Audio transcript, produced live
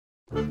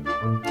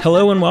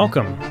Hello and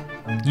welcome.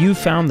 You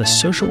found the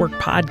Social Work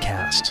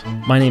Podcast.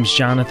 My name's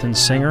Jonathan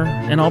Singer,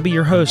 and I'll be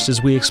your host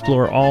as we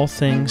explore all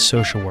things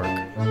social work.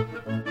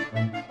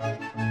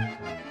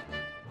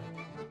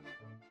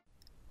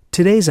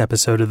 Today's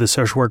episode of the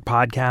Social Work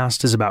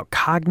Podcast is about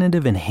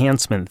cognitive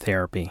enhancement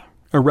therapy,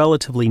 a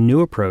relatively new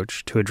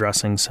approach to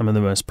addressing some of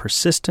the most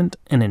persistent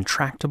and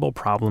intractable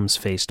problems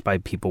faced by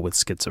people with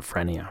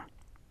schizophrenia.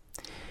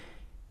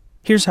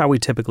 Here's how we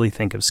typically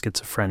think of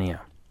schizophrenia.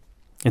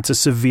 It's a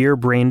severe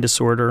brain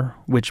disorder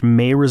which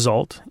may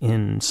result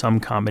in some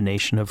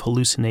combination of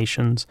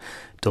hallucinations,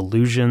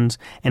 delusions,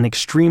 and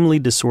extremely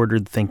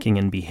disordered thinking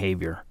and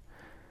behavior.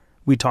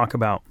 We talk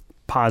about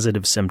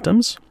positive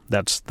symptoms.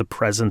 That's the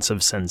presence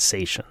of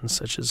sensations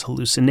such as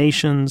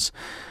hallucinations,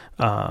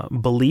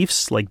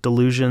 beliefs like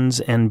delusions,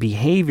 and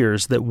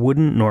behaviors that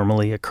wouldn't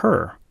normally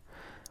occur.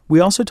 We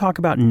also talk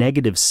about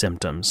negative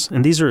symptoms,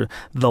 and these are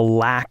the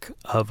lack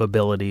of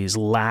abilities,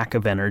 lack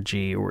of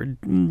energy, or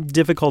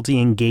difficulty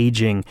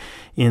engaging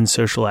in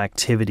social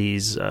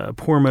activities,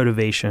 poor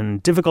motivation,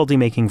 difficulty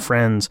making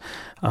friends,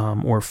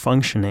 or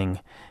functioning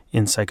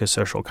in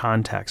psychosocial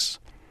contexts.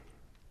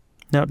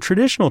 Now,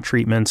 traditional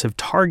treatments have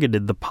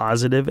targeted the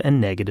positive and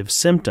negative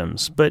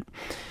symptoms, but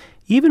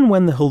even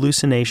when the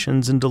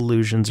hallucinations and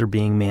delusions are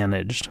being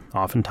managed,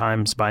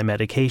 oftentimes by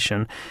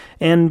medication,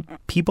 and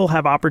people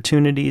have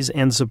opportunities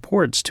and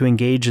supports to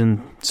engage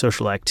in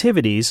social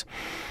activities,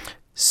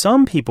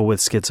 some people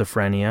with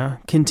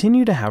schizophrenia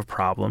continue to have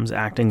problems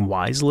acting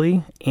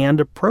wisely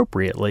and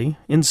appropriately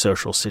in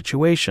social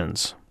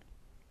situations.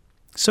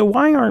 So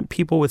why aren't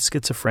people with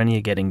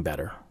schizophrenia getting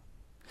better?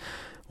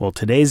 Well,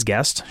 today's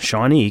guest,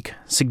 Shaun Eack,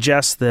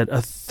 suggests that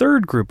a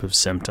third group of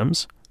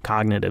symptoms,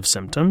 cognitive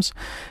symptoms,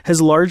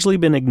 has largely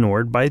been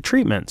ignored by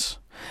treatments.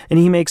 And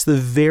he makes the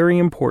very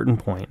important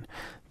point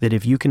that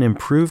if you can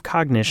improve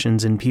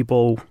cognitions in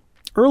people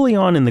early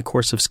on in the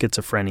course of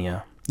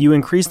schizophrenia, you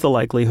increase the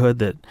likelihood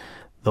that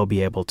they'll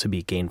be able to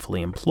be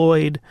gainfully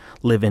employed,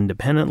 live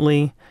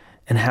independently,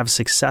 and have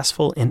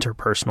successful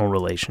interpersonal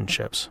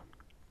relationships.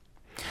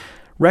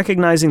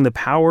 Recognizing the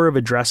power of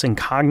addressing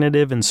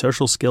cognitive and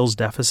social skills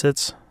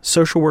deficits,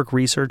 social work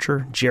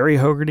researcher Jerry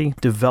Hogarty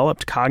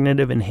developed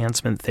cognitive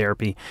enhancement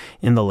therapy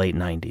in the late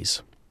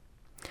 90s.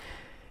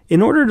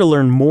 In order to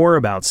learn more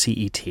about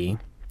CET,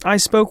 I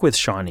spoke with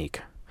Shaun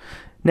Eack.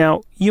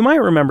 Now, you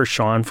might remember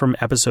Shaun from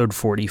episode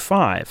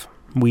 45.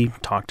 We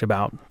talked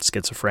about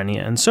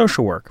schizophrenia and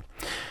social work.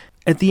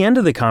 At the end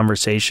of the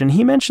conversation,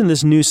 he mentioned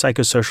this new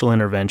psychosocial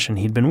intervention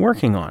he'd been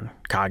working on,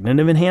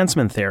 cognitive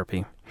enhancement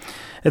therapy.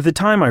 At the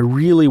time, I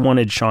really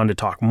wanted Shaun to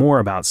talk more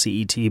about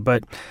CET,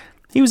 but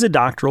he was a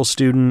doctoral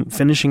student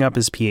finishing up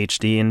his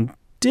Ph.D. and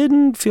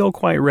didn't feel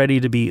quite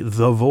ready to be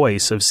the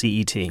voice of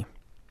CET.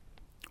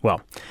 Well,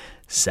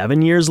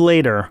 7 years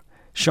later,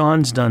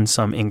 Shaun's done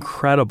some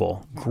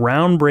incredible,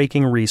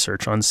 groundbreaking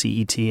research on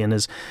CET and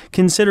is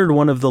considered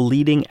one of the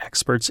leading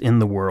experts in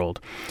the world.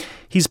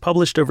 He's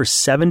published over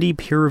 70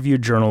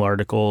 peer-reviewed journal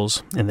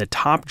articles in the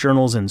top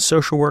journals in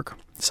social work,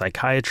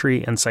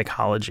 psychiatry, and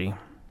psychology.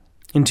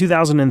 In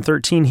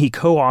 2013, he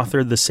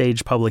co-authored the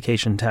SAGE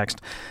publication text,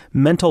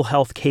 Mental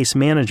Health Case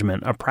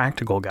Management, A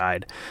Practical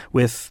Guide,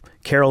 with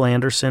Carol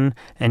Anderson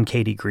and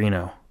Katie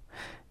Greeno.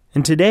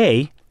 And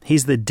today,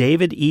 he's the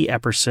David E.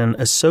 Epperson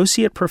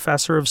Associate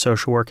Professor of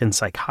Social Work and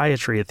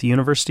Psychiatry at the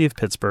University of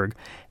Pittsburgh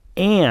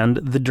and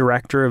the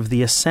director of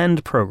the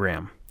ASCEND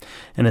program.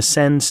 And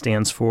ASCEND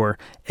stands for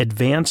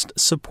Advanced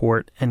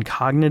Support and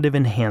Cognitive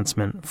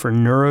Enhancement for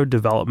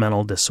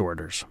Neurodevelopmental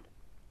Disorders.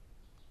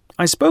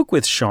 I spoke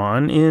with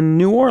Shaun in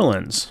New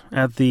Orleans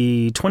at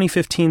the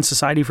 2015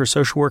 Society for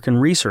Social Work and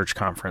Research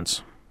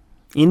Conference.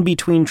 In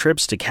between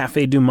trips to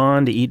Café du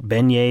Monde to eat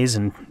beignets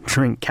and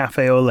drink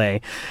café au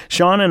lait,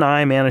 Shaun and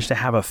I managed to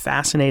have a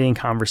fascinating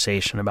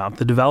conversation about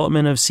the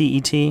development of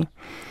CET,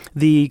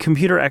 the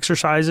computer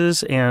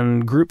exercises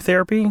and group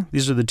therapy.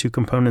 These are the two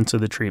components of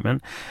the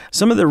treatment.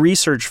 Some of the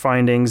research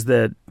findings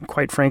that,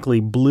 quite frankly,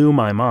 blew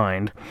my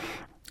mind.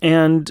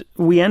 And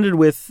we ended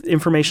with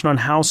information on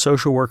how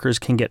social workers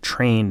can get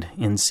trained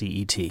in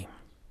CET.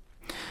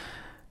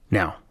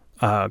 Now,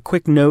 a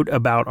quick note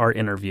about our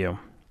interview.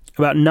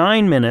 About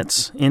 9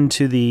 minutes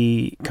into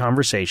the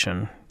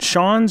conversation,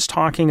 Shaun's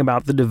talking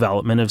about the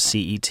development of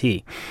CET,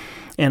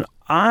 and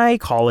I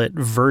call it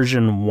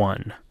version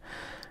 1.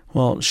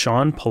 Well,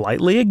 Shaun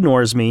politely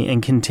ignores me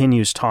and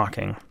continues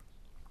talking.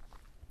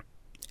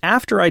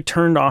 After I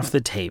turned off the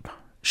tape,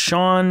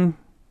 Shaun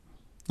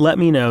let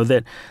me know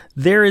that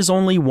there is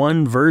only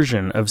one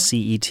version of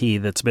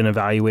CET that's been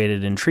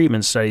evaluated in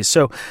treatment studies.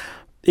 So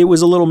it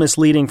was a little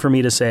misleading for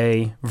me to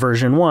say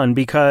version 1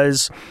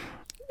 because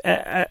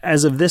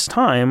as of this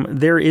time,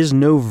 there is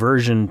no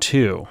version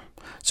 2.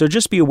 So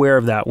just be aware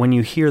of that when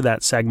you hear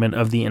that segment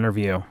of the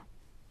interview.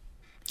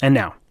 And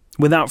now,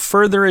 without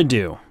further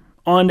ado,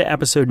 on to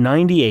episode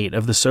 98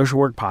 of the Social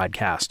Work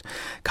Podcast,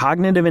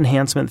 Cognitive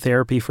Enhancement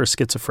Therapy for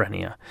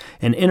Schizophrenia,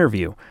 an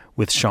interview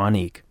with Shaun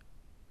Eack.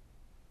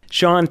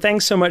 Shaun,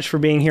 thanks so much for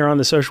being here on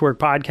the Social Work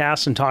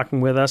Podcast and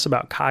talking with us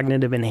about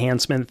cognitive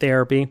enhancement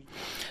therapy.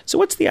 So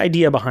what's the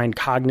idea behind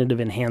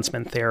cognitive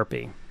enhancement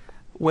therapy?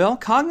 Well,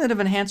 cognitive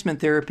enhancement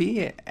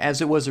therapy,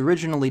 as it was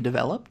originally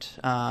developed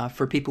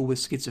for people with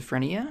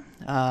schizophrenia,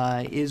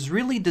 is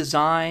really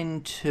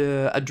designed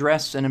to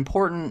address an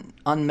important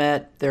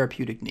unmet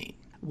therapeutic need.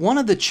 One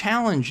of the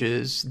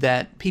challenges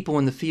that people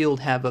in the field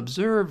have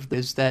observed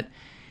is that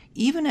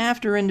even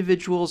after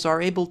individuals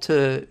are able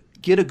to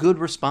get a good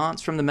response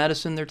from the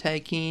medicine they're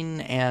taking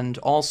and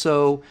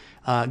also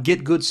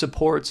get good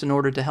supports in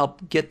order to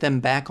help get them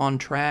back on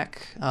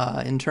track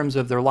in terms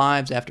of their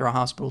lives after a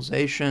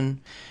hospitalization,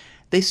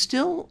 they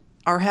still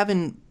are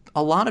having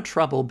a lot of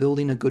trouble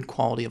building a good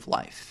quality of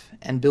life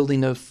and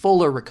building a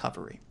fuller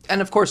recovery.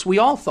 And of course, we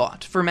all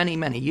thought for many,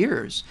 many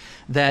years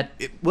that,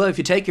 well, if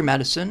you take your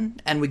medicine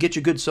and we get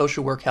you good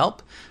social work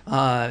help,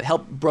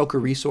 help broker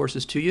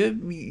resources to you,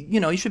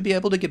 you should be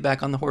able to get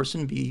back on the horse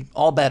and be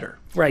all better.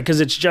 Right, because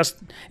it's just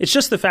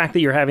the fact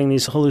that you're having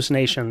these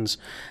hallucinations.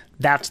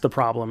 That's the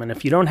problem. And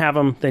if you don't have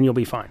them, then you'll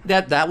be fine.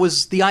 That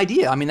was the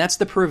idea. I mean, that's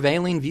the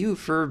prevailing view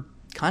for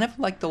kind of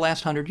like the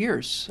last 100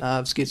 years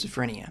of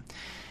schizophrenia.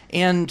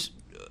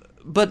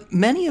 But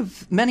many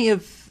of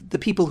the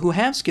people who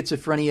have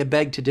schizophrenia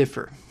beg to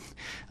differ.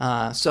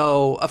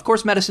 So, of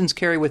course, medicines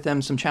carry with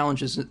them some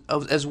challenges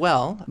as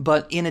well.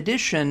 But in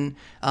addition,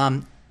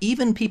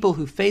 even people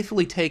who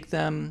faithfully take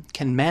them,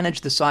 can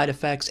manage the side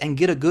effects, and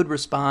get a good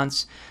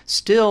response,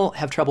 still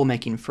have trouble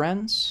making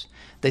friends.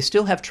 They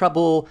still have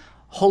trouble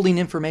holding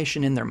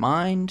information in their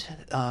mind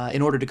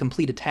in order to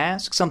complete a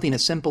task, something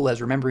as simple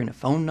as remembering a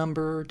phone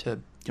number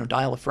to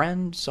dial a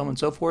friend, so on and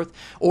so forth,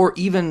 or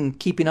even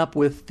keeping up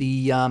with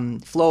the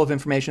flow of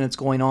information that's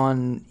going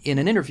on in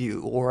an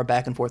interview or a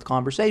back-and-forth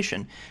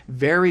conversation.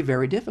 Very,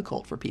 very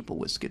difficult for people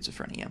with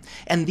schizophrenia.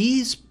 And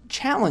these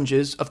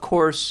challenges, of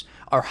course,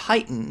 are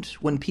heightened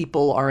when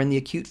people are in the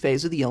acute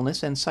phase of the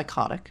illness and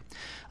psychotic.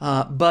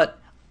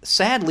 But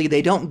sadly,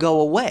 they don't go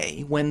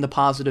away when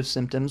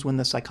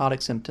the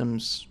psychotic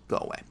symptoms go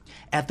away.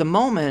 At the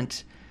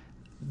moment,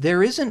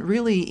 there isn't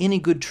really any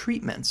good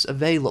treatments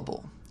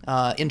available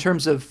in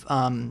terms of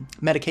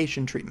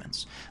medication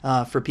treatments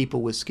for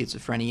people with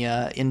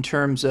schizophrenia, in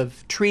terms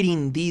of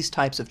treating these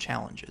types of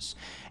challenges.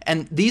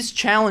 And these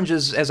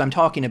challenges, as I'm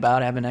talking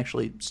about, I haven't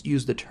actually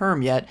used the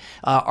term yet,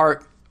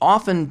 are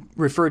often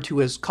referred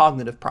to as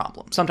cognitive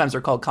problems. Sometimes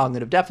they're called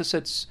cognitive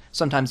deficits.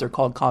 Sometimes they're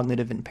called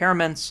cognitive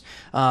impairments.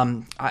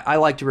 I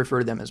like to refer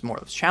to them as more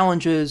of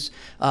challenges.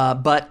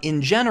 But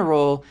in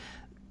general,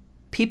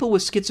 people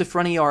with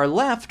schizophrenia are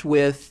left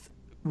with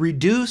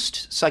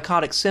reduced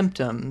psychotic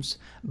symptoms,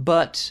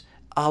 but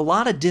a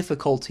lot of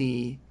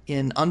difficulty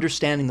in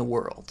understanding the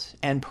world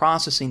and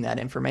processing that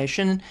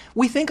information.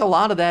 We think a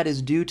lot of that is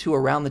due to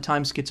around the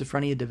time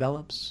schizophrenia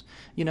develops.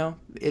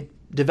 It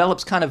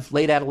develops kind of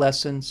late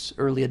adolescence,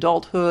 early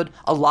adulthood.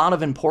 A lot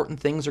of important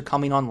things are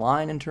coming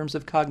online in terms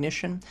of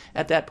cognition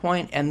at that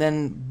point. And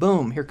then,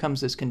 boom, here comes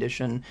this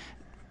condition.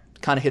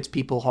 Kind of hits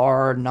people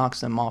hard,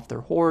 knocks them off their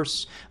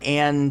horse.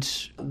 And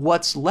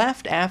what's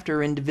left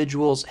after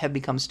individuals have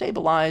become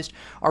stabilized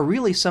are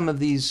really some of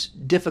these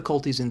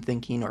difficulties in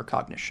thinking or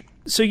cognition.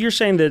 So you're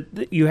saying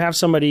that you have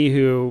somebody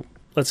who,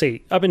 let's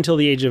say, up until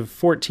the age of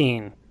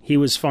 14, he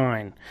was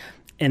fine.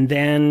 And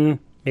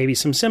then maybe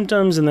some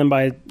symptoms, and then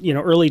by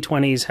early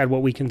 20s had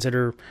what we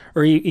consider,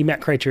 or he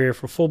met criteria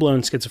for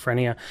full-blown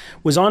schizophrenia,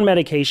 was on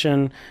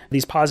medication,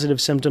 these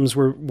positive symptoms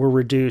were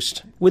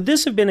reduced. Would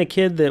this have been a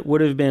kid that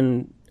would have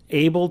been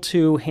able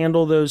to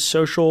handle those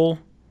social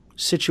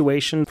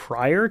situations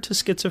prior to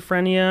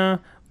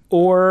schizophrenia,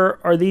 or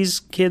are these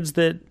kids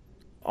that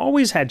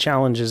always had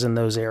challenges in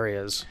those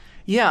areas?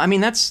 Yeah, I mean,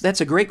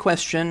 that's a great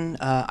question.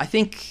 I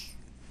think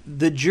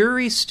the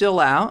jury's still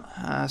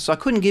out, so I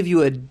couldn't give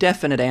you a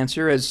definite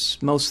answer, as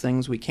most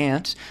things we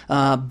can't.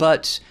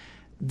 But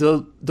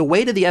the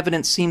weight of the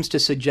evidence seems to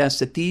suggest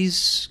that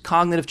these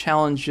cognitive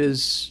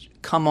challenges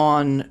come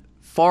on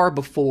far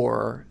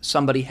before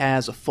somebody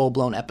has a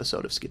full-blown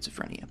episode of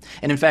schizophrenia.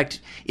 And in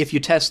fact, if you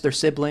test their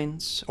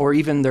siblings or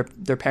even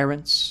their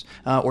parents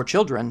or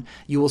children,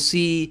 you will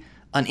see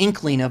an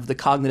inkling of the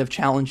cognitive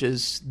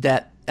challenges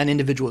that an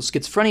individual with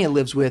schizophrenia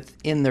lives with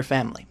in their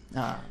family.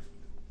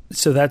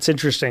 So that's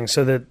interesting.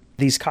 So that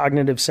these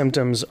cognitive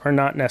symptoms are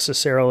not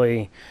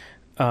necessarily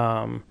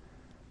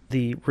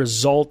the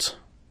result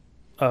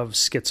of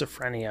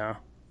schizophrenia,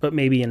 but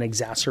maybe an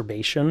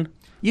exacerbation.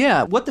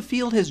 Yeah, what the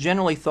field has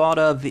generally thought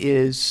of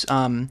is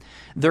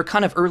they're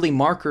kind of early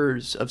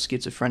markers of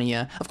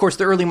schizophrenia. Of course,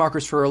 they're early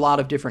markers for a lot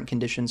of different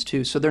conditions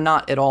too, so they're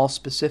not at all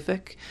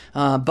specific.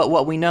 But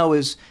what we know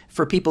is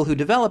for people who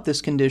develop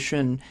this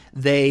condition,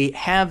 they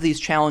have these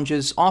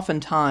challenges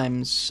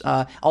oftentimes,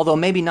 although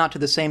maybe not to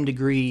the same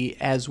degree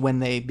as when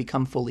they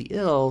become fully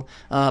ill,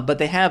 but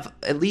they have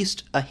at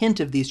least a hint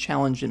of these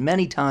challenges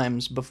many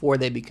times before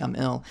they become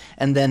ill.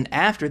 And then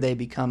after they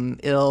become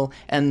ill,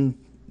 and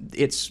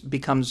it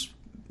becomes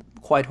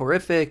quite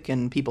horrific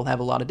and people have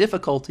a lot of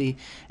difficulty.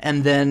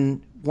 And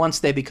then once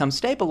they become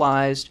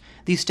stabilized,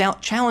 these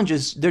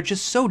challenges, they're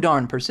just so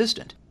darn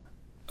persistent.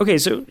 Okay,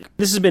 so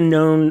this has been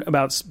known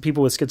about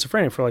people with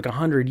schizophrenia for like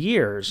 100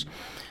 years.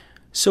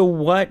 So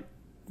what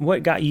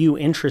got you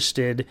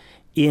interested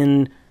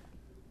in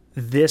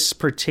this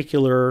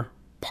particular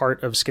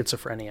part of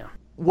schizophrenia?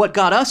 What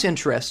got us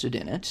interested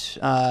in it,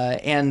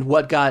 and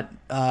what got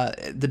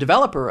the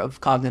developer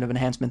of cognitive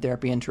enhancement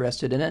therapy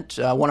interested in it,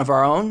 one of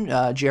our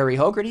own, Jerry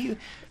Hogarty,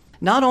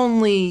 not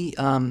only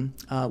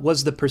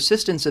was the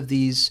persistence of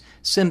these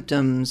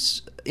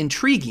symptoms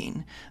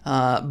intriguing,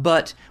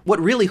 but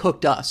what really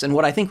hooked us, and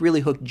what I think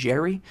really hooked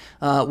Jerry,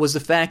 was the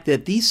fact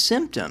that these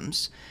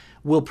symptoms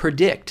will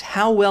predict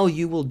how well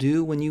you will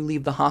do when you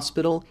leave the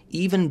hospital,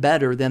 even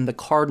better than the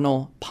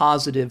cardinal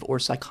positive or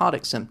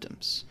psychotic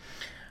symptoms.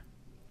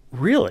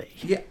 Really?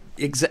 Yeah,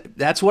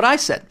 that's what I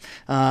said.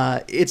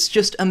 It's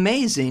just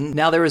amazing.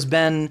 Now, there has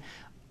been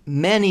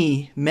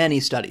many,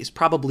 many studies,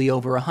 probably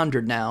over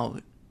 100 now,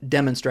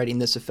 demonstrating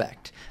this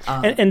effect.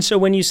 And so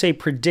when you say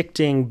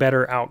predicting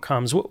better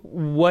outcomes,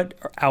 what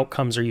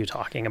outcomes are you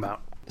talking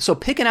about? So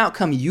pick an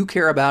outcome you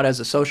care about as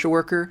a social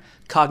worker.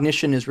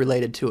 Cognition is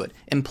related to it.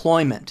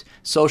 Employment,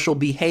 social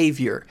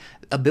behavior,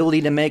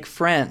 ability to make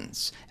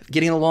friends,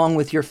 getting along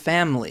with your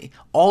family.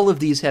 All of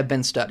these have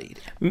been studied.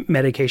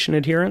 Medication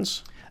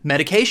adherence?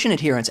 Medication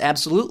adherence,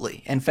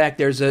 absolutely. In fact,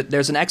 there's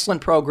an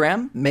excellent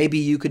program. Maybe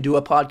you could do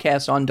a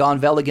podcast on Don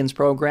Veligan's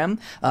program,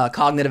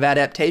 Cognitive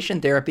Adaptation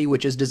Therapy,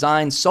 which is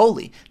designed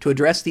solely to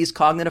address these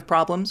cognitive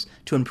problems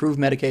to improve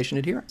medication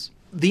adherence.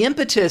 The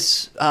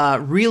impetus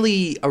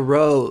really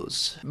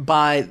arose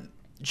by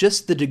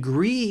just the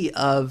degree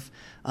of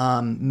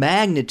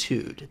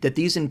magnitude that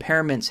these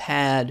impairments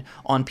had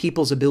on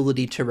people's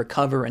ability to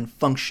recover and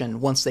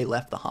function once they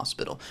left the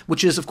hospital,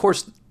 which is, of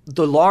course,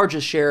 the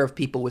largest share of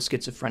people with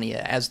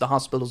schizophrenia as the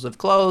hospitals have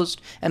closed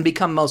and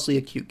become mostly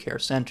acute care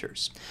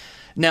centers.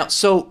 Now,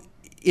 so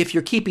if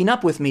you're keeping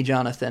up with me,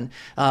 Jonathan,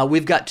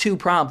 we've got two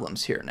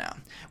problems here now.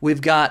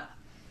 We've got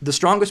the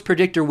strongest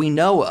predictor we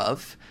know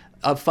of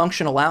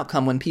functional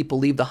outcome when people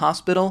leave the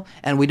hospital,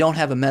 and we don't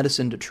have a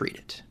medicine to treat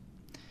it.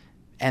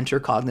 Enter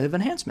cognitive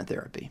enhancement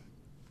therapy.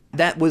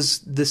 That was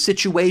the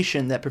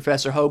situation that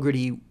Professor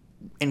Hogarty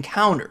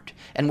encountered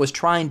and was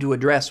trying to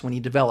address when he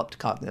developed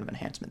cognitive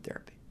enhancement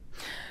therapy.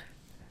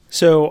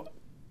 So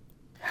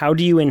how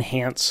do you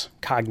enhance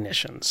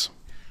cognitions?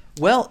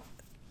 Well,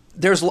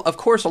 there's, of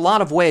course, a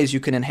lot of ways you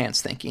can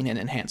enhance thinking and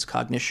enhance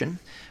cognition.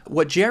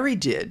 What Jerry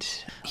did,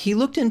 he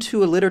looked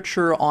into a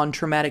literature on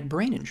traumatic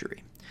brain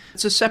injury.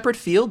 It's a separate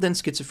field than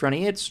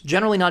schizophrenia. It's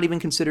generally not even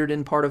considered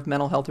in part of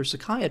mental health or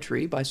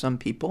psychiatry by some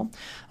people.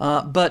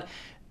 But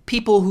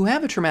people who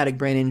have a traumatic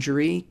brain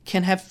injury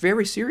can have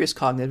very serious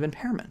cognitive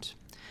impairment.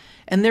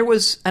 And there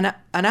was an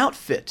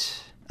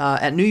outfit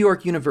at New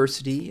York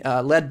University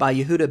led by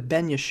Yehuda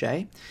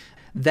Ben-Yashai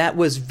that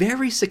was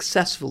very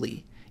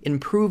successfully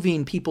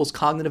improving people's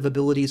cognitive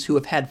abilities who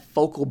have had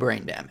focal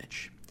brain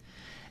damage.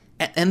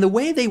 And the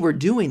way they were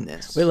doing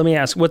this... Wait, let me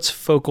ask, what's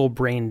focal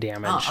brain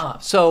damage?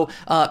 So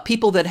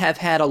people that have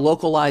had a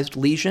localized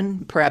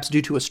lesion, perhaps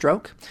due to a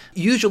stroke,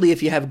 usually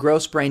if you have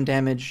gross brain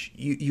damage,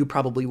 you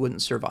probably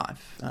wouldn't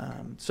survive.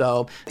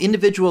 So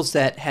individuals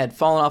that had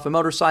fallen off a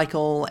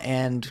motorcycle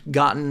and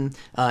gotten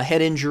a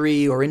head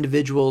injury, or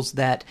individuals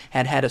that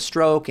had had a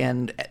stroke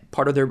and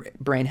part of their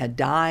brain had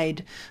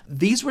died,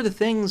 these were the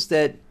things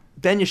that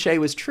Ben-Yashai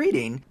was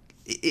treating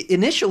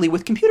initially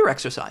with computer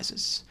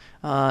exercises.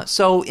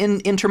 So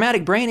in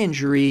traumatic brain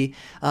injury,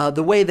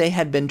 the way they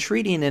had been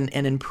treating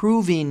and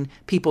improving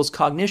people's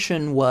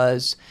cognition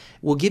was,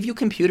 we'll give you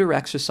computer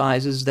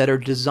exercises that are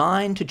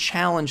designed to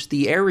challenge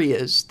the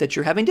areas that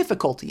you're having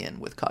difficulty in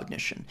with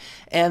cognition.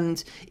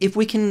 And if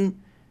we can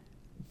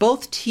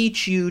both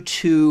teach you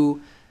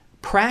to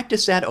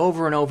practice that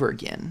over and over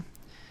again,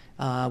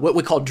 what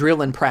we call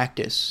drill and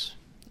practice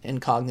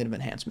in cognitive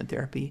enhancement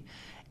therapy,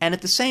 and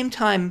at the same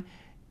time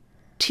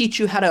teach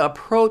you how to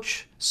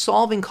approach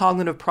solving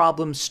cognitive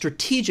problems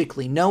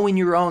strategically, knowing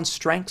your own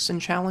strengths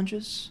and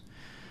challenges,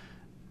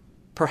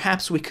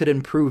 perhaps we could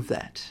improve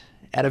that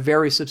at a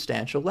very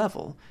substantial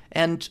level.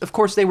 And, of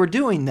course, they were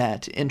doing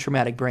that in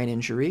traumatic brain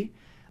injury.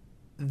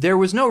 There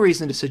was no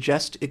reason to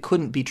suggest it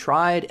couldn't be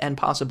tried and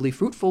possibly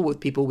fruitful with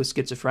people with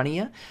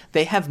schizophrenia.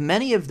 They have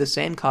many of the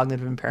same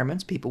cognitive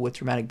impairments people with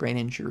traumatic brain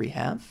injury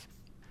have.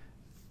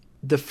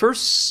 The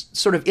first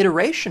sort of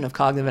iteration of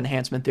cognitive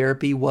enhancement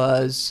therapy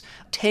was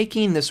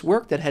taking this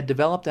work that had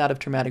developed out of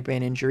traumatic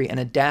brain injury and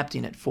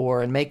adapting it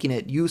for and making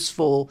it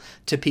useful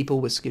to people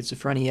with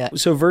schizophrenia.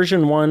 So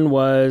version 1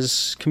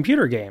 was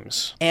computer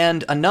games.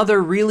 And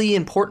another really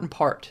important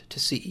part to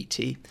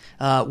CET,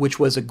 which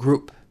was a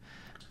group.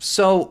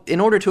 So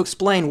in order to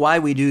explain why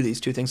we do these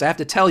two things, I have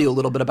to tell you a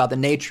little bit about the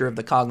nature of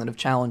the cognitive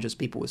challenges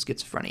people with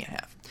schizophrenia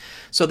have.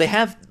 So they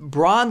have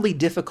broadly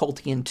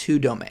difficulty in two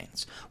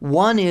domains.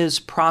 One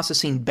is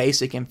processing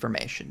basic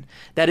information.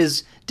 That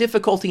is,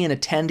 difficulty in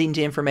attending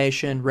to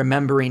information,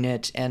 remembering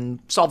it, and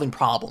solving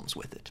problems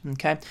with it.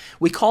 Okay?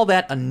 We call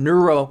that a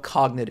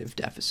neurocognitive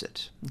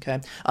deficit. Okay?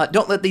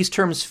 Don't let these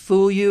terms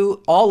fool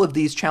you. All of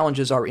these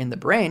challenges are in the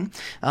brain,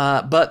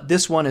 but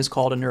this one is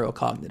called a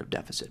neurocognitive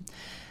deficit.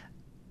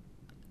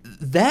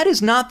 that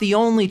is not the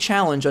only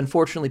challenge,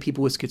 unfortunately,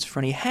 people with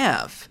schizophrenia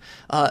have.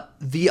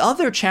 The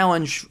other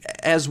challenge,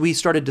 as we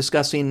started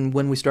discussing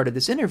when we started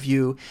this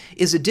interview,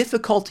 is a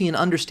difficulty in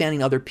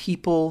understanding other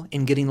people,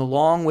 in getting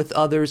along with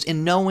others,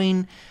 in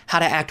knowing how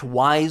to act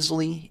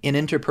wisely in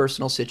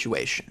interpersonal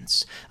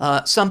situations.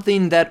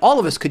 Something that all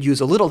of us could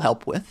use a little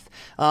help with.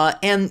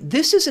 And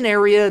this is an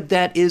area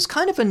that is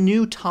kind of a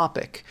new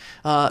topic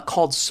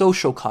called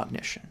social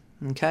cognition.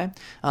 Okay?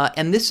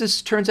 And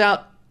this turns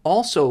out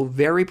also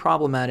very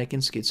problematic in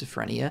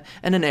schizophrenia,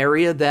 and an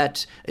area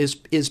that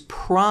is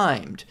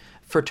primed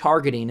for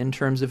targeting in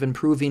terms of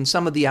improving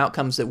some of the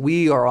outcomes that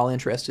we are all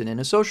interested in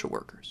as social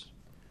workers.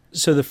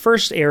 So the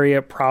first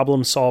area,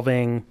 problem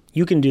solving,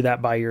 you can do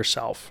that by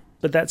yourself.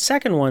 But that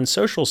second one,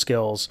 social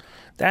skills,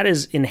 that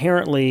is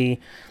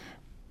inherently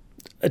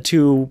a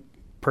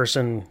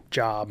two-person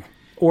job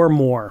or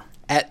more.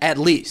 At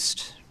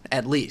least.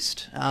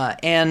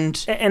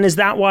 And is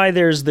that why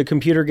there's the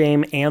computer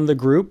game and the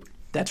group?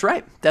 That's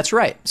right.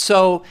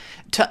 So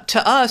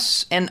to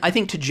us, and I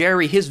think to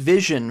Jerry, his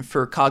vision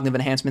for cognitive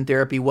enhancement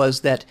therapy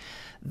was that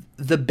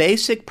the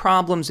basic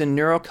problems in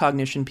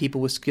neurocognition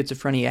people with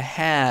schizophrenia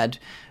had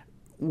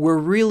were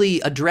really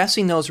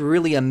addressing those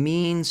really a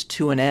means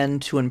to an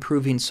end to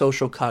improving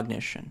social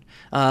cognition,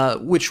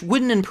 which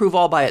wouldn't improve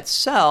all by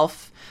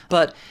itself.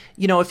 But,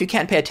 if you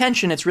can't pay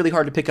attention, it's really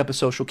hard to pick up a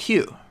social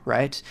cue,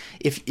 right?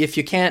 If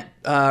you can't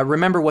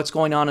remember what's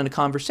going on in a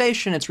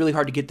conversation, it's really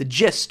hard to get the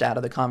gist out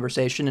of the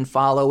conversation and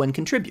follow and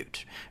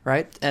contribute,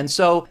 right? And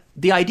so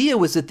the idea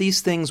was that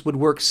these things would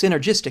work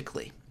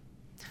synergistically.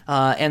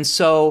 And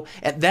so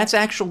that's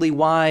actually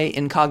why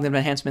in cognitive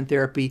enhancement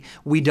therapy,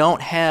 we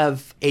don't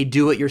have a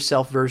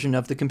do-it-yourself version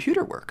of the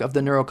computer work, of the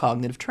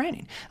neurocognitive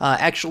training.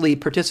 Actually,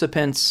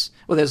 participants,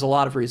 well, there's a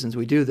lot of reasons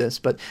we do this,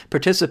 but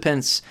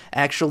participants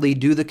actually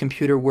do the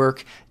computer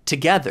work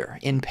together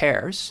in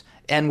pairs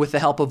and with the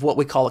help of what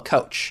we call a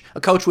coach.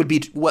 A coach would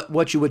be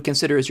what you would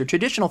consider as your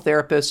traditional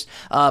therapist,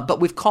 but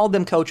we've called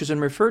them coaches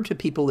and referred to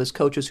people as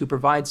coaches who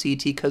provide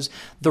CET because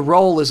the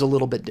role is a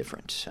little bit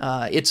different.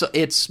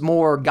 It's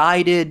more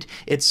guided,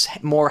 it's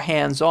more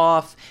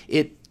hands-off,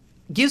 it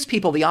gives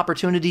people the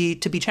opportunity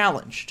to be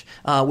challenged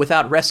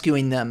without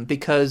rescuing them,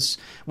 because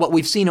what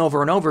we've seen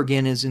over and over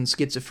again is in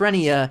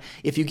schizophrenia,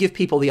 if you give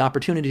people the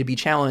opportunity to be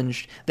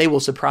challenged, they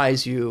will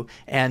surprise you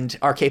and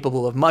are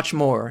capable of much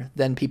more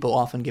than people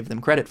often give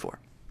them credit for.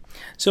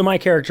 So my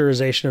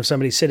characterization of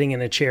somebody sitting in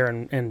a chair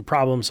and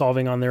problem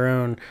solving on their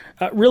own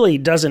really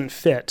doesn't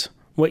fit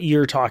what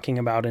you're talking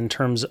about in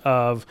terms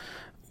of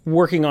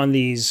working on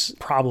these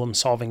problem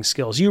solving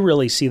skills. You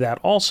really see that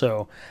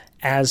also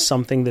as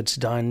something that's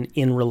done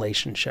in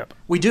relationship.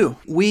 We do.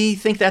 We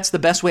think that's the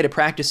best way to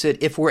practice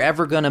it if we're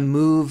ever going to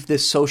move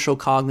this social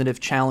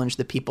cognitive challenge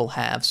that people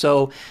have.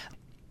 So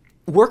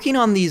working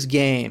on these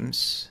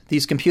games,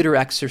 these computer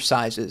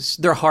exercises,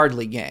 they're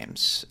hardly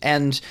games.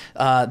 And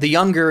the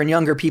younger and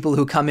younger people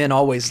who come in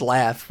always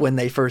laugh when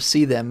they first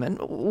see them.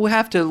 And we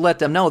have to let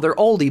them know they're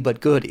oldie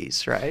but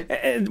goodies,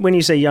 right? When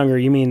you say younger,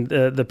 you mean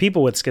the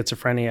people with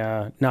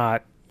schizophrenia,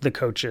 not the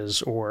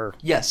coaches or...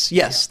 Yes,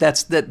 yeah.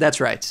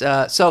 That's right.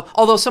 So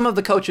although some of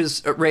the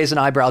coaches raise an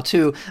eyebrow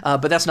too,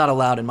 but that's not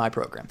allowed in my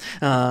program.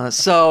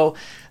 So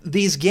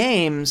these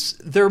games,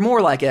 they're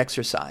more like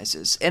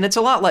exercises. And it's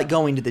a lot like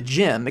going to the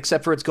gym,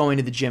 except for it's going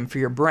to the gym for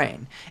your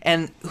brain.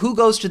 And who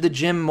goes to the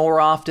gym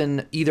more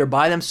often, either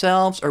by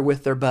themselves or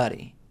with their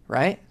buddy,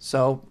 right?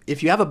 So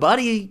if you have a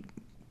buddy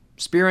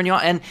spearing you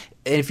on, and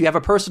if you have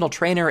a personal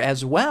trainer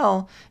as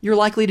well, you're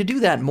likely to do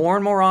that more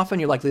and more often.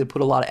 You're likely to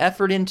put a lot of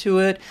effort into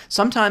it.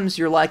 Sometimes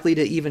you're likely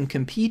to even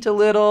compete a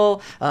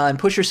little and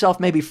push yourself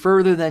maybe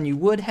further than you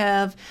would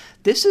have.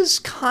 This is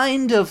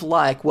kind of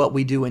like what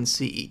we do in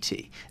CET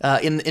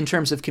in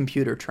terms of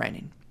computer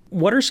training.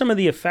 What are some of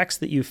the effects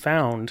that you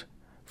found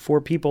for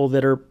people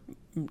that are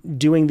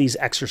doing these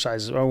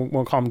exercises? I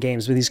won't call them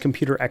games, but these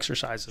computer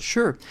exercises.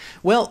 Sure.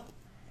 Well,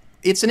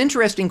 it's an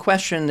interesting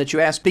question that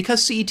you ask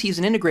because CET is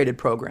an integrated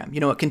program.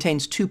 It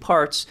contains two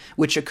parts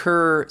which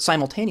occur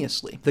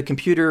simultaneously, the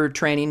computer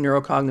training,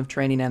 neurocognitive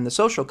training, and the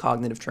social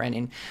cognitive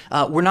training.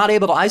 We're not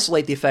able to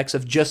isolate the effects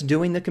of just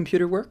doing the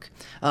computer work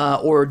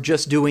or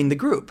just doing the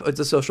group,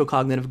 the social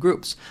cognitive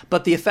groups.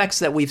 But the effects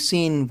that we've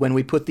seen when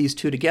we put these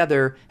two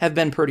together have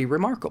been pretty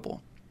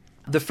remarkable.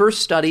 The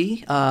first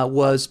study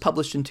was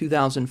published in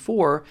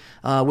 2004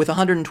 with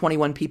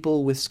 121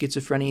 people with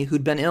schizophrenia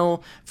who'd been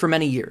ill for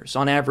many years,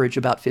 on average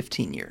about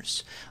 15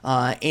 years.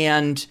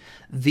 And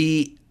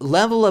the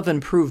level of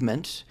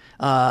improvement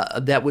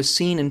that was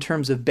seen in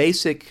terms of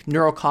basic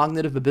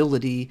neurocognitive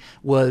ability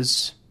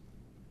was,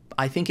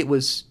 I think it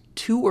was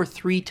 2 or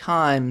 3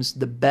 times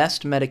the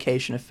best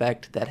medication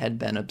effect that had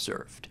been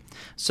observed.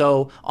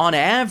 So on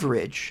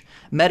average,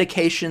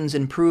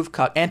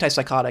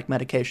 antipsychotic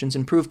medications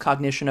improve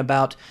cognition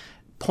about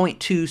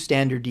 0.2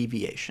 standard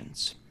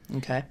deviations.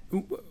 Okay.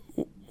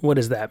 What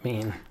does that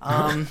mean?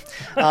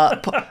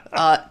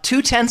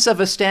 0.2 of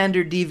a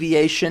standard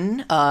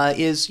deviation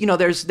is,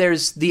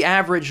 there's the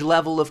average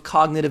level of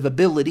cognitive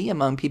ability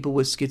among people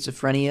with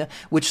schizophrenia,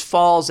 which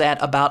falls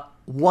at about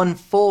one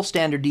full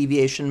standard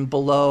deviation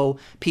below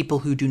people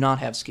who do not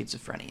have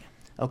schizophrenia.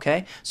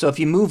 Okay? So if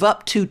you move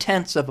up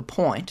 0.2 of a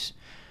point,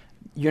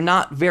 you're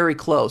not very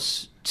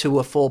close to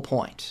a full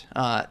point.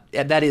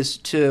 That is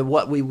to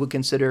what we would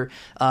consider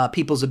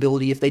people's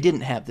ability if they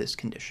didn't have this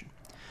condition.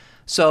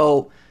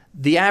 So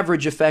the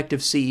average effect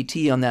of CET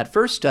on that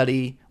first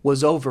study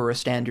was over a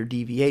standard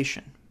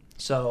deviation.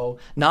 So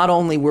not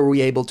only were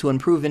we able to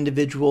improve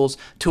individuals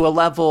to a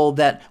level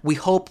that we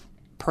hope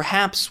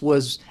perhaps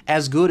was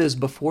as good as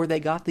before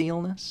they got the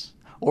illness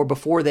or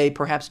before they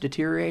perhaps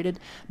deteriorated,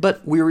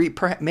 but we were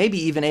maybe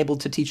even able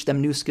to teach them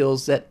new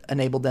skills that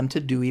enabled them to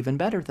do even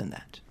better than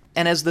that.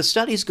 And as the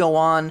studies go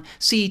on,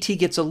 CET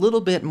gets a little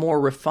bit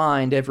more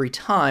refined every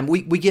time.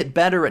 We get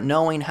better at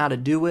knowing how to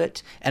do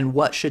it and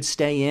what should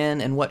stay in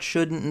and what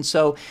shouldn't. And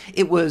so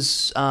it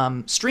was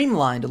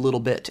streamlined a little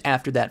bit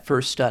after that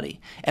first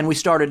study. And we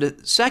started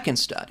a second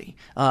study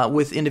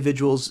with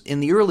individuals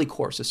in the early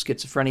course of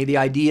schizophrenia, the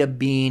idea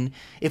being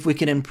if we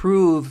can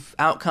improve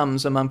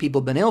outcomes among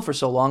people who've been ill for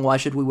so long, why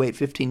should we wait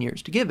 15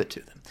 years to give it to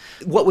them?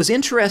 What was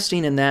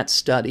interesting in that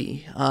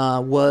study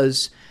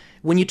was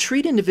when you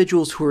treat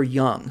individuals who are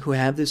young, who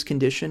have this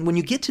condition, when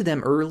you get to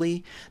them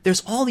early,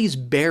 there's all these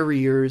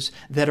barriers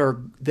that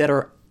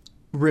are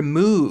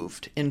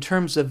removed in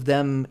terms of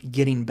them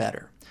getting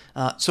better.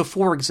 So,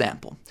 for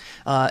example,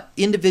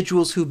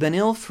 individuals who've been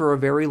ill for a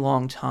very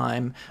long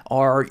time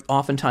are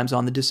oftentimes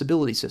on the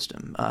disability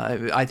system.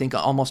 I think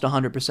almost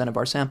 100% of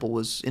our sample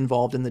was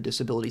involved in the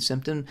disability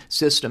system,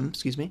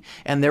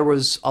 and there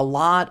was a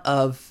lot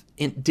of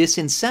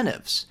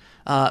disincentives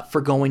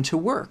for going to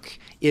work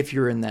if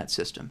you're in that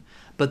system.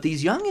 But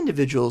these young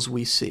individuals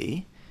we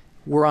see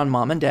were on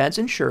mom and dad's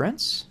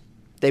insurance.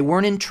 They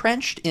weren't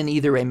entrenched in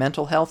either a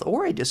mental health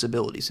or a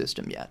disability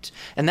system yet.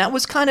 And that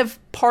was kind of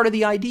part of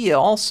the idea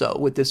also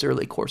with this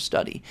early course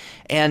study.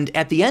 And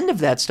at the end of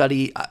that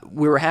study,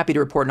 we were happy to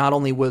report not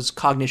only was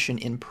cognition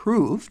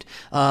improved,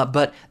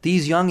 but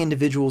these young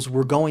individuals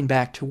were going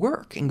back to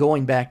work and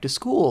going back to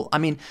school. I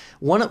mean,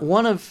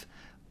 one of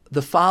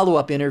the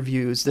follow-up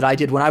interviews that I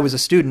did when I was a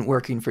student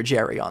working for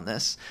Jerry on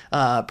this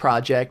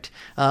project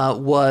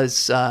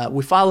was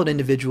we followed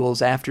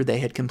individuals after they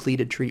had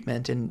completed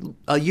treatment and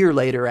a year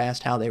later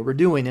asked how they were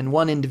doing. And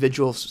one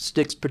individual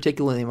sticks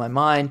particularly in my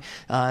mind.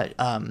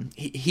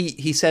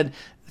 He said,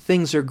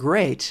 "Things are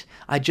great.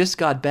 I just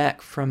got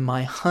back from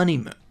my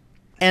honeymoon."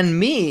 And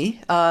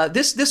me,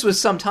 this was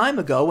some time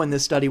ago when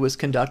this study was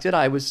conducted.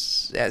 I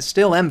was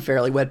still am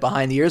fairly wet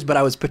behind the ears, but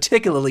I was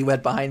particularly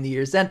wet behind the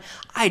ears then.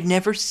 I'd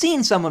never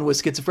seen someone with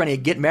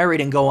schizophrenia get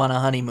married and go on a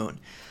honeymoon.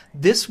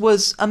 This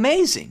was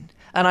amazing.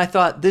 And I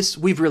thought,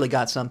 we've really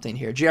got something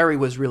here. Jerry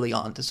was really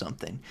on to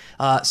something.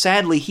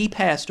 Sadly, he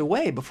passed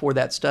away before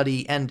that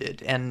study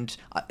ended, and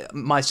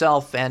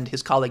myself and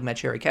his colleague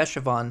Mecheri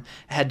Keshavan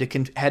had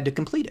to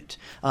complete it.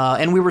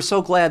 And we were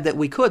so glad that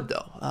we could,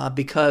 though,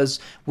 because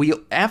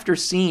after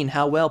seeing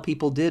how well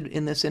people did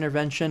in this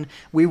intervention,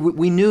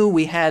 we knew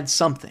we had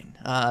something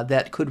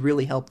that could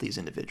really help these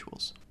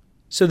individuals.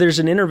 So there's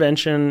an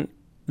intervention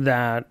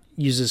that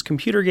uses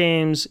computer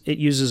games. It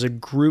uses a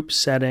group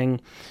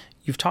setting.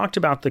 You've talked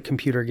about the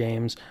computer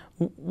games.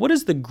 What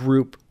does the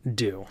group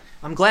do?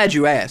 I'm glad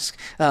you asked,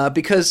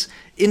 because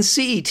in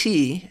CET,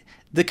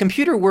 the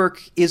computer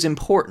work is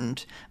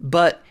important,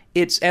 but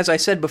it's, as I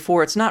said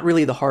before, it's not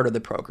really the heart of the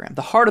program.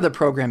 The heart of the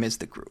program is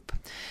the group.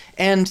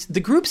 And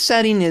the group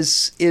setting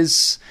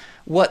is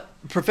what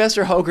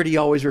Professor Hogarty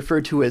always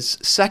referred to as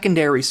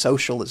secondary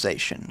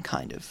socialization,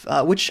 kind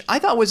of, which I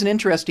thought was an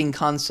interesting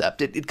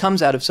concept. It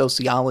comes out of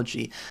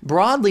sociology.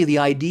 Broadly, the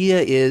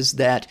idea is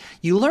that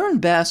you learn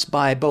best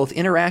by both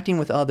interacting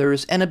with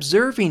others and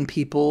observing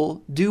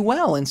people do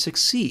well and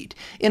succeed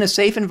in a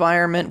safe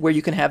environment where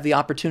you can have the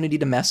opportunity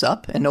to mess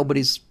up and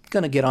nobody's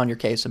going to get on your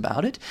case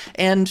about it,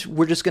 and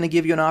we're just going to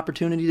give you an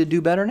opportunity to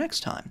do better next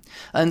time.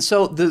 And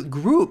so the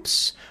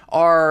groups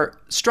are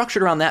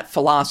structured around that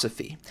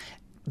philosophy.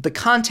 The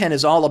content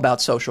is all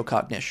about social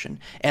cognition,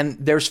 and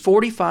there's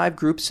 45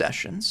 group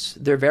sessions.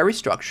 They're very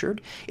structured.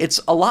 It's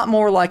a lot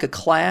more like a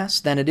class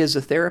than it is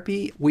a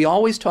therapy. We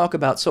always talk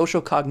about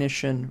social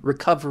cognition,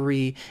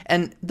 recovery,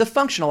 and the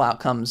functional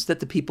outcomes that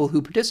the people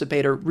who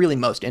participate are really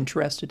most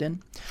interested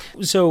in.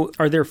 So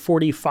are there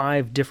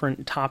 45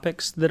 different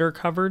topics that are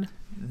covered?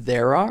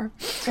 There are.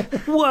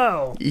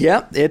 Whoa.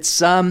 Yep,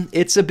 it's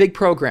a big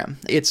program.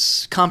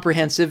 It's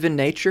comprehensive in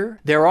nature.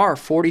 There are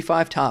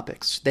 45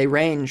 topics. They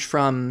range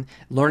from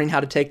learning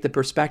how to take the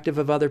perspective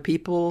of other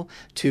people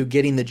to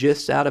getting the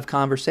gist out of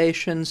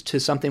conversations to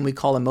something we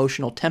call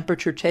emotional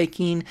temperature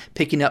taking,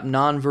 picking up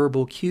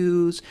nonverbal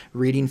cues,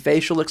 reading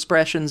facial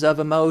expressions of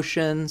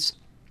emotions.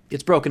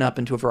 It's broken up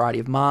into a variety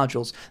of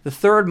modules. The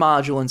third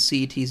module in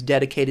CET is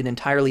dedicated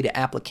entirely to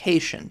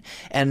application.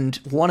 And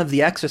one of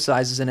the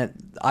exercises in it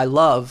I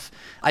love,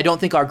 I don't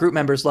think our group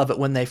members love it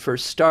when they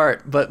first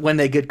start, but when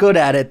they get good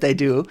at it, they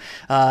do,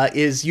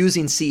 is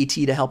using CET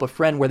to help a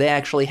friend, where they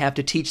actually have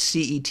to teach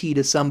CET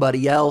to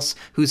somebody else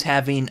who's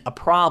having a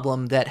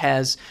problem that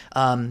has,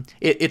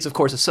 it's of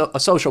course a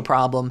social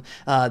problem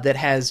that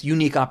has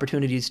unique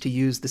opportunities to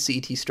use the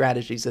CET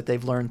strategies that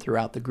they've learned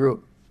throughout the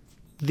group.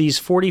 These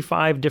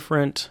 45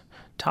 different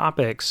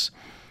topics,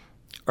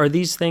 are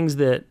these things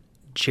that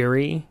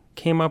Jerry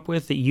came up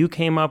with, that you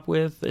came up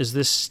with? Is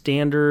this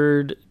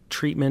standard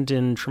treatment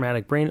in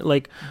traumatic brain?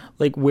 Like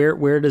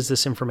where does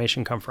this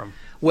information come from?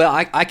 Well,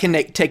 I can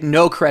take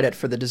no credit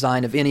for the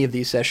design of any of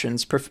these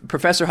sessions.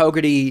 Professor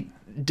Hogarty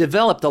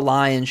developed the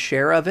lion's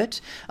share of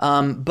it,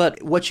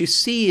 but what you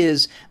see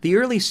is the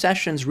early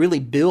sessions really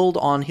build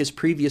on his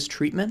previous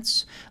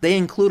treatments. They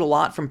include a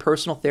lot from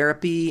personal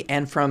therapy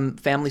and from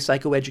family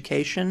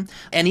psychoeducation,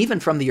 and even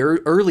from the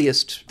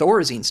earliest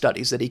Thorazine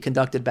studies that he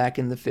conducted back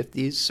in the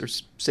 50s or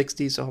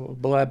 60s. Oh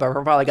boy, I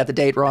probably got the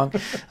date wrong.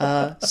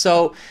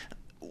 So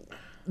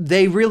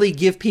they really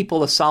give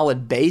people a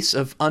solid base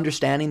of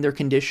understanding their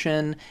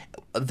condition,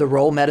 the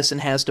role medicine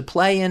has to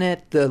play in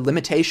it, the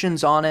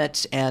limitations on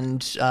it,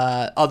 and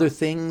other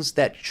things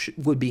that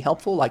would be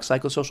helpful, like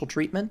psychosocial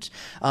treatment,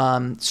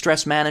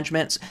 stress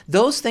management.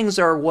 Those things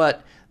are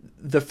what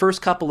the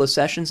first couple of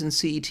sessions in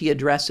CET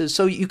addresses.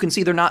 So you can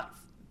see they're not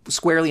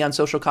squarely on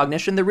social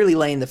cognition. They're really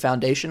laying the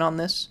foundation on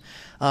this.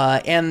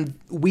 And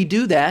we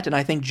do that, and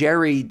I think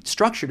Jerry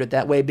structured it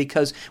that way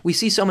because we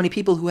see so many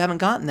people who haven't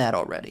gotten that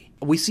already.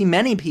 We see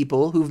many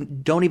people who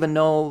don't even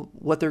know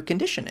what their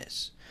condition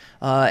is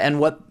and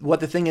what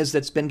the thing is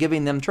that's been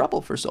giving them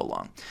trouble for so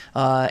long.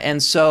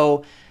 And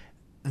so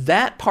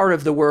that part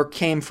of the work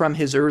came from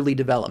his early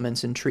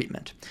developments in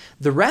treatment.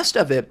 The rest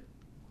of it,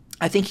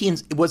 I think he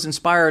was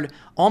inspired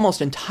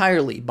almost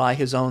entirely by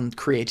his own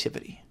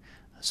creativity.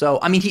 So,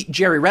 I mean,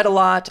 Jerry read a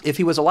lot. If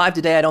he was alive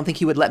today, I don't think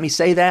he would let me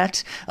say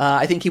that.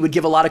 I think he would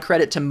give a lot of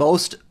credit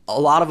to a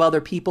lot of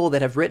other people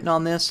that have written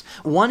on this.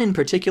 One in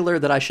particular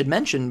that I should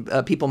mention,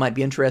 people might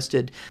be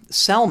interested,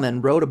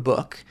 Selman wrote a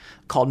book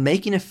called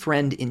Making a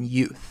Friend in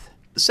Youth.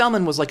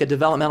 Selman was like a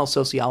developmental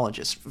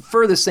sociologist,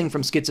 furthest thing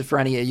from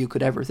schizophrenia you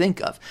could ever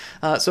think of.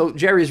 So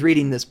Jerry's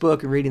reading this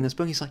book,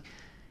 he's like,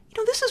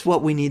 this is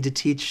what we need to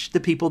teach the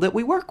people that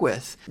we work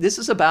with. This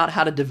is about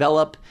how to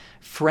develop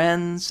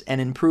friends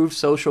and improve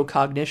social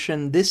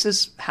cognition. This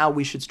is how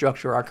we should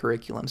structure our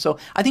curriculum. So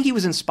I think he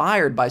was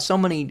inspired by so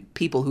many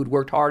people who'd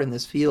worked hard in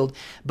this field,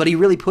 but he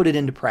really put it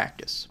into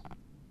practice.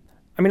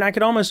 I mean, I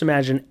could almost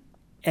imagine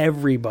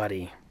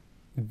everybody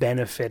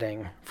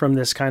benefiting from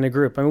this kind of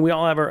group. I mean, we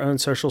all have our own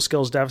social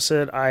skills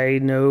deficit. I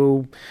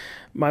know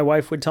my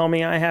wife would tell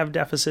me I have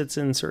deficits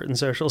in certain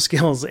social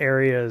skills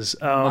areas.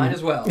 Mine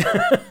as well.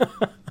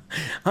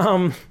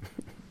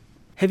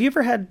 Have you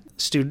ever had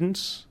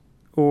students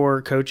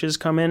or coaches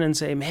come in and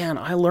say, man,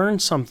 I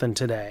learned something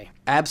today?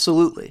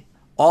 Absolutely.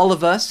 All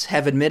of us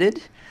have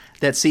admitted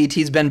that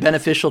CET's been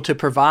beneficial to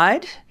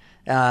provide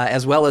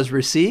as well as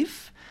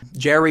receive.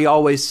 Jerry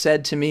always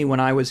said to me when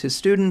I was his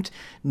student,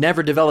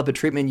 never develop a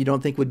treatment you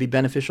don't think would be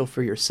beneficial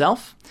for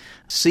yourself.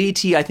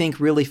 CET, I think,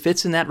 really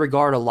fits in that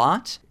regard a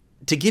lot.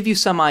 To give you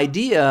some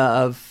idea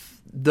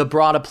of the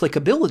broad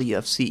applicability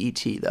of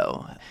CET,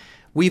 though,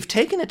 we've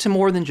taken it to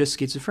more than just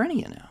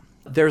schizophrenia now.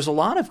 There's a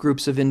lot of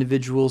groups of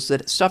individuals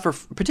that suffer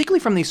particularly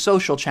from these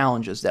social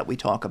challenges that we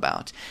talk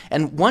about.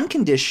 And one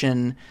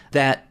condition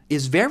that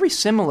is very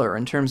similar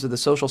in terms of the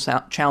social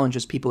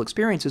challenges people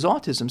experience is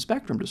autism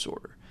spectrum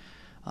disorder.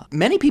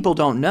 Many people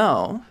don't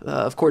know.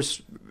 Of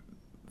course,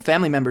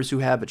 family members who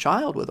have a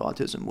child with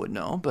autism would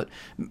know, but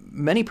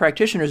many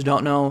practitioners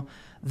don't know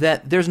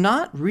that there's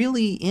not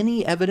really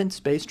any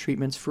evidence-based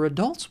treatments for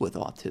adults with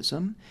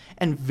autism,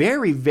 and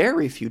very,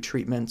 very few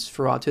treatments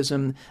for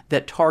autism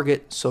that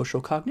target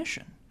social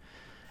cognition.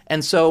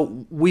 And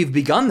so we've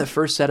begun the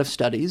first set of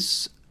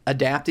studies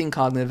adapting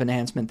cognitive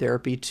enhancement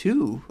therapy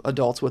to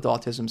adults with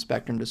autism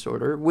spectrum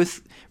disorder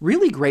with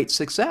really great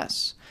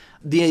success.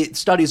 The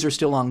studies are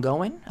still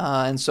ongoing,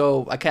 and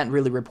so I can't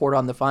really report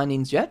on the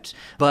findings yet,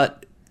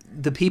 but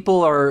the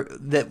people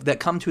that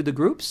come to the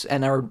groups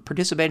and are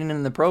participating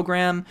in the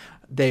program,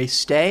 they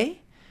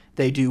stay,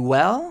 they do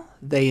well,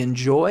 they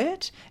enjoy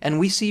it, and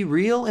we see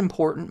real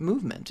important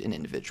movement in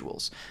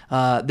individuals.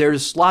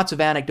 There's lots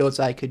of anecdotes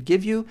I could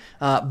give you,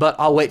 but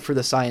I'll wait for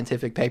the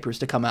scientific papers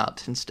to come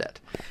out instead.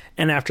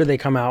 And after they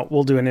come out,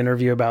 we'll do an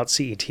interview about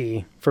CET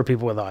for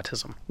people with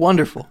autism.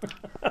 Wonderful.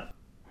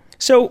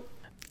 So,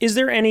 is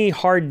there any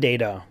hard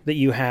data that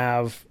you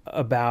have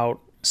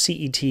about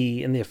CET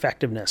and the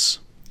effectiveness?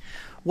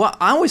 Well,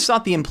 I always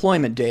thought the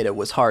employment data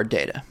was hard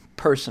data.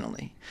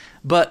 personally.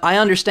 But I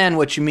understand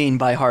what you mean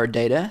by hard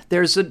data.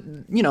 There's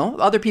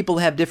other people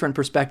have different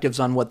perspectives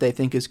on what they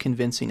think is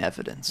convincing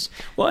evidence.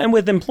 Well, and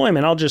with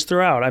employment, I'll just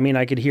throw out,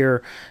 I could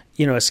hear,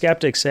 a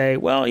skeptic say,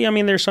 well, yeah,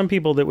 there's some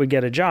people that would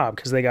get a job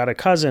because they got a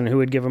cousin who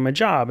would give them a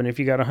job. And if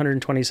you got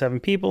 127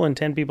 people and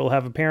 10 people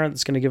have a parent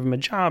that's going to give them a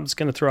job, it's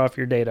going to throw off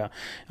your data.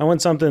 I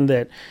want something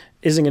that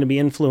isn't going to be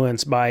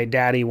influenced by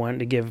daddy wanting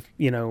to give,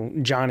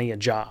 Johnny a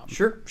job.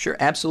 Sure,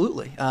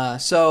 absolutely.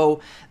 So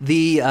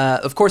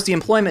of course, the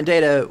employment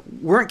data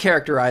weren't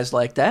characterized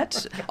like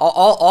that.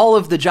 All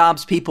of the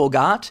jobs people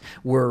got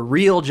were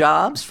real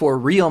jobs for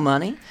real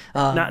money.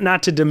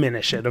 Not to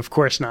diminish it, of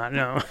course not,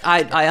 no.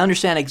 I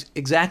understand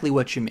exactly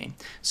what you mean.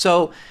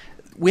 So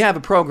we have a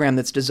program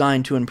that's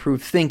designed to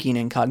improve thinking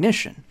and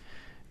cognition.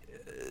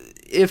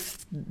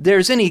 If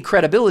there's any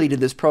credibility to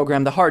this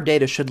program, the hard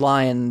data should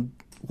lie in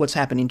what's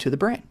happening to the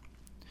brain.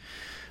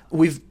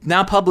 We've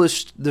now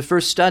published the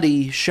first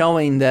study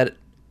showing that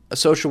a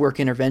social work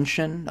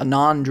intervention, a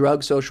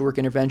non-drug social work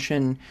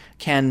intervention,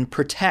 can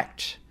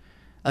protect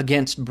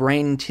against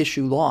brain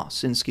tissue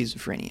loss in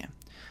schizophrenia.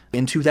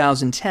 In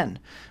 2010,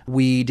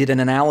 we did an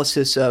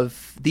analysis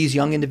of these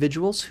young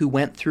individuals who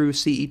went through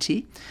CET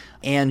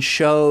and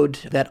showed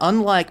that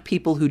unlike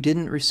people who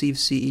didn't receive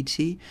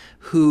CET,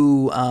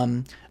 who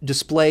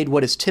displayed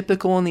what is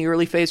typical in the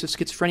early phase of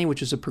schizophrenia,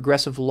 which is a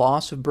progressive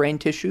loss of brain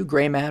tissue,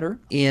 gray matter,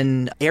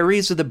 in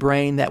areas of the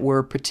brain that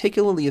were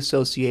particularly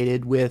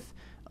associated with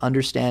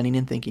understanding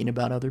and thinking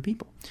about other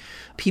people.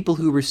 People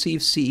who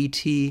received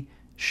CET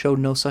showed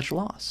no such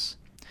loss.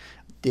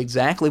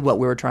 Exactly what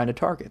we were trying to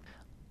target.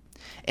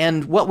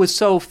 And what was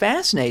so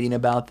fascinating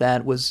about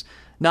that was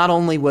not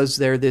only was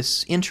there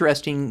this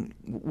interesting,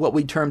 what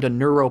we termed a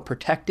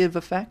neuroprotective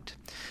effect,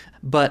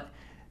 but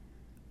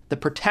the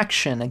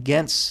protection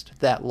against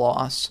that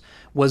loss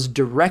was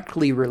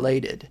directly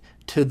related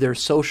to their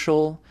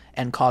social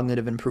and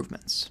cognitive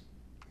improvements.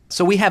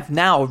 So we have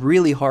now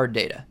really hard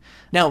data.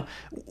 Now,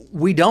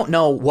 we don't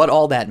know what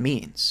all that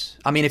means.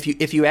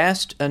 If you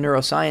asked a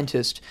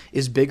neuroscientist,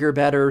 is bigger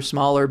better,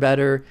 smaller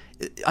better?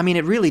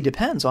 It really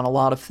depends on a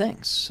lot of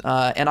things.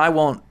 And I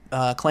won't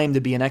claim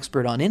to be an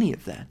expert on any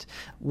of that.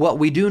 What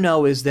we do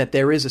know is that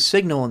there is a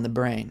signal in the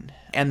brain,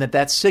 and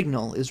that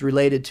signal is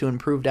related to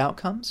improved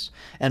outcomes.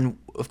 And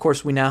of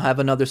course, we now have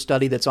another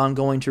study that's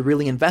ongoing to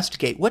really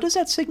investigate, what does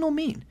that signal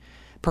mean?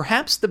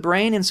 Perhaps the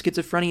brain in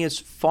schizophrenia is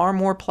far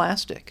more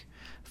plastic,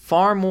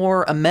 far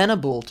more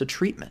amenable to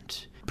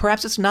treatment.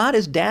 Perhaps it's not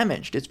as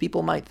damaged as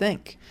people might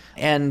think,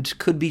 and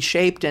could be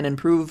shaped and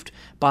improved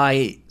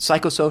by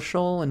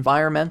psychosocial,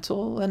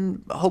 environmental,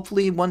 and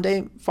hopefully one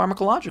day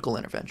pharmacological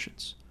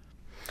interventions.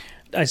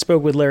 I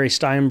spoke with Larry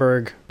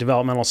Steinberg,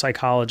 developmental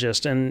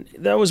psychologist, and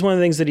that was one of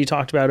the things that he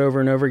talked about over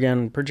and over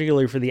again,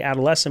 particularly for the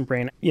adolescent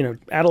brain,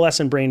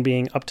 adolescent brain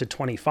being up to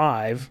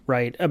 25,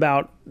 right,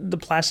 about the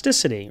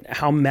plasticity,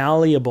 how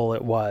malleable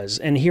it was.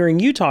 And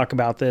hearing you talk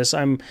about this,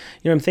 I'm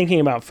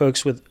thinking about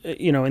folks with,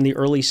 in the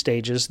early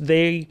stages,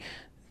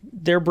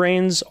 their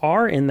brains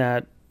are in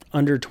that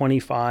under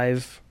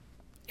 25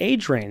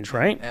 age range,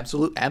 right?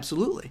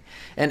 Absolutely.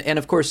 And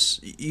of course,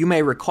 you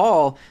may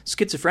recall,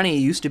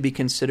 schizophrenia used to be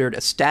considered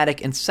a static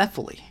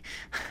encephaly,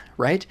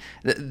 right?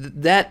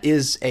 That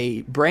is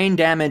a brain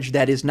damage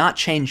that is not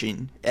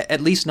changing,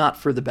 at least not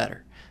for the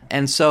better.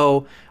 And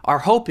so our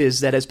hope is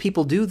that as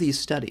people do these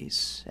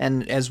studies,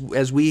 and as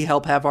we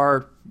help have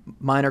our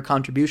minor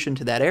contribution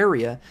to that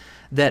area,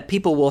 that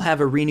people will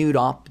have a renewed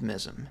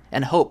optimism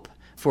and hope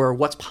for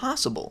what's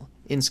possible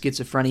in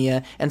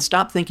schizophrenia, and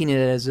stop thinking it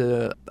as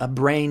a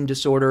brain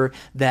disorder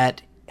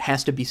that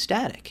has to be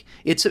static.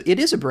 It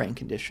is a brain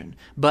condition,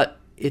 but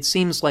it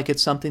seems like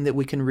it's something that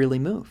we can really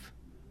move.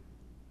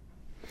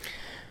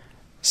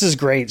 This is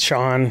great,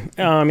 Shaun.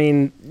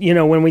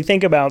 When we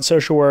think about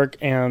social work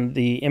and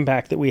the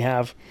impact that we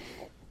have,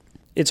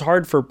 it's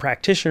hard for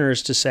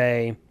practitioners to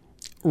say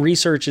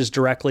research is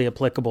directly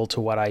applicable to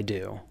what I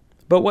do.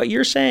 But what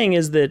you're saying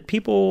is that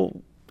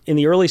people in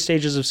the early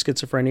stages of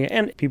schizophrenia,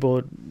 and people who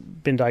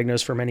have been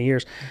diagnosed for many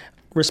years,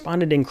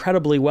 responded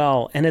incredibly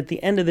well. And at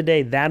the end of the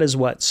day, that is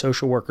what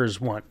social workers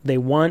want. They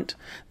want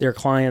their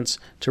clients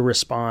to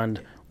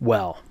respond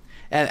well.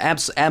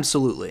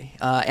 Absolutely.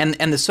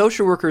 And the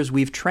social workers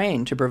we've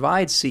trained to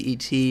provide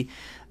CET,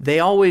 they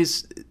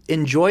always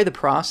enjoy the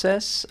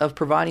process of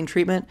providing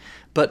treatment,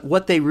 but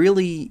what they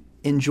really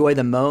enjoy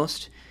the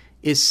most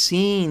is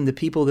seeing the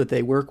people that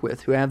they work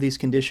with who have these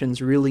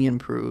conditions really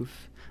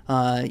improve.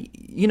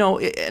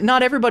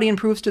 Not everybody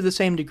improves to the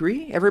same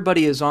degree.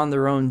 Everybody is on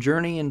their own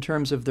journey in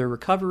terms of their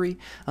recovery,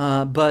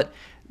 but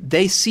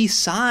they see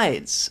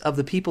sides of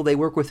the people they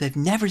work with they've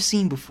never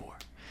seen before.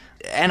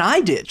 And I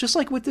did, just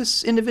like with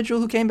this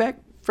individual who came back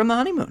from the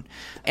honeymoon.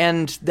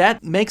 And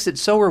that makes it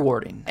so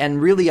rewarding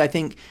and really, I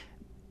think,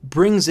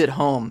 brings it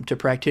home to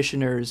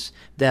practitioners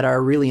that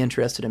are really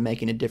interested in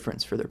making a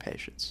difference for their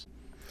patients.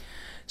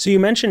 So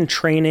you mentioned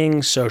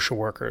training social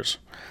workers.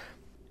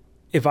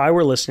 If I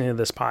were listening to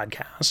this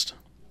podcast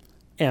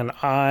and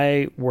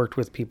I worked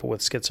with people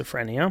with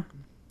schizophrenia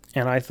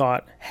and I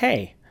thought,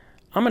 hey,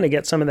 I'm going to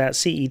get some of that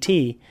CET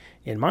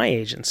in my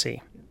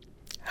agency.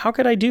 How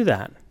could I do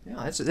that?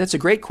 Yeah, that's a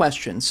great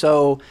question.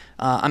 So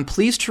I'm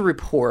pleased to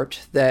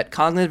report that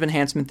cognitive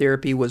enhancement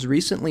therapy was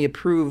recently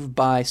approved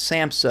by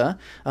SAMHSA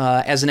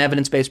as an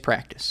evidence-based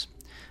practice.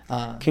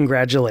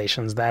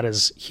 Congratulations. That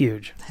is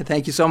huge.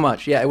 Thank you so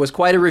much. Yeah, it was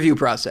quite a review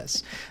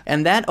process.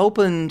 And that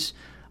opened,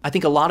 I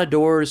think, a lot of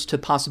doors to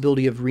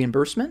possibility of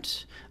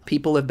reimbursement.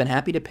 People have been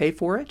happy to pay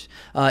for it.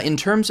 In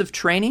terms of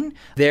training,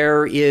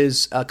 there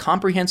is a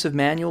comprehensive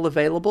manual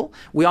available.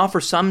 We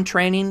offer some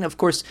training. Of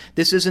course,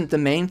 this isn't the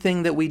main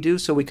thing that we do,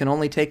 so we can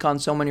only take on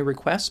so many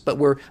requests, but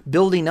we're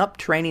building up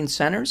training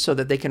centers so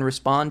that they can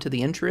respond to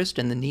the interest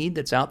and the need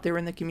that's out there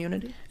in the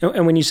community.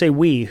 And when you say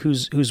we,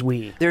 who's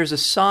we? There's a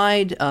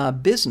side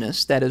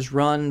business that is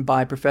run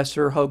by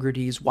Professor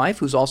Hogarty's wife,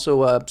 who's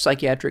also a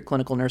psychiatric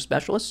clinical nurse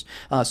specialist,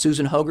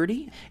 Susan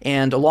Hogarty,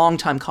 and a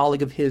longtime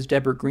colleague of his,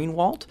 Deborah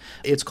Greenwald.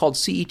 It's called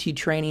CET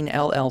Training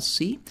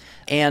LLC,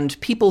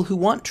 and people who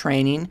want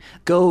training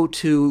go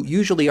to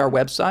usually our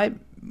website,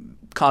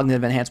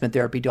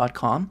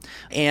 cognitivenhancementtherapy.com,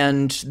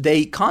 and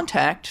they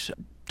contact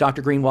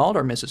Dr. Greenwald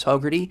or Mrs.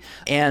 Hogarty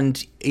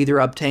and either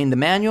obtain the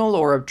manual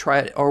or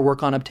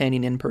work on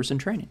obtaining in-person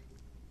training.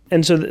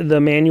 And so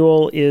the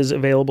manual is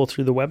available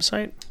through the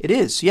website? It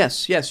is,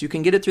 yes. You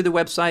can get it through the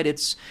website.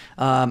 It's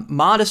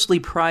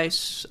modestly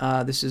priced.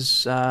 This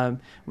is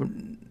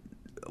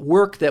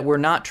work that we're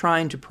not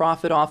trying to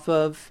profit off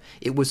of.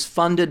 It was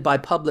funded by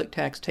public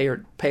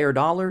taxpayer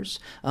dollars,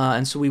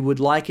 and so we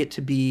would like it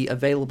to be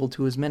available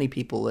to as many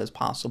people as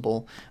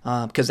possible,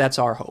 because that's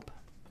our hope.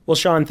 Well,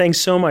 Shaun, thanks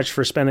so much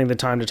for spending the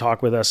time to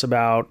talk with us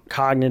about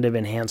cognitive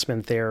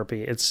enhancement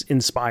therapy. It's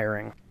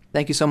inspiring.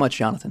 Thank you so much,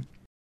 Jonathan.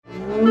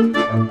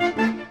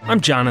 I'm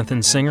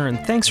Jonathan Singer, and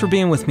thanks for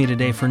being with me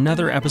today for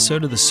another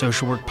episode of the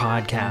Social Work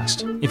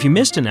Podcast. If you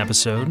missed an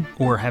episode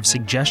or have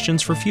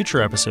suggestions for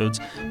future episodes,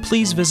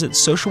 please visit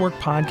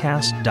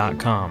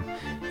socialworkpodcast.com.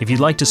 If you'd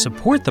like to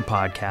support the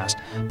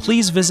podcast,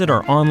 please visit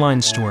our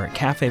online store at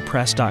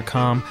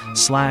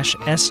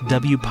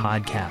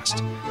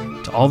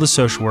cafepress.com/swpodcast. To all the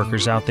social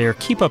workers out there,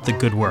 keep up the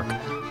good work.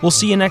 We'll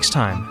see you next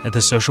time at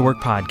the Social Work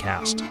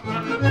Podcast.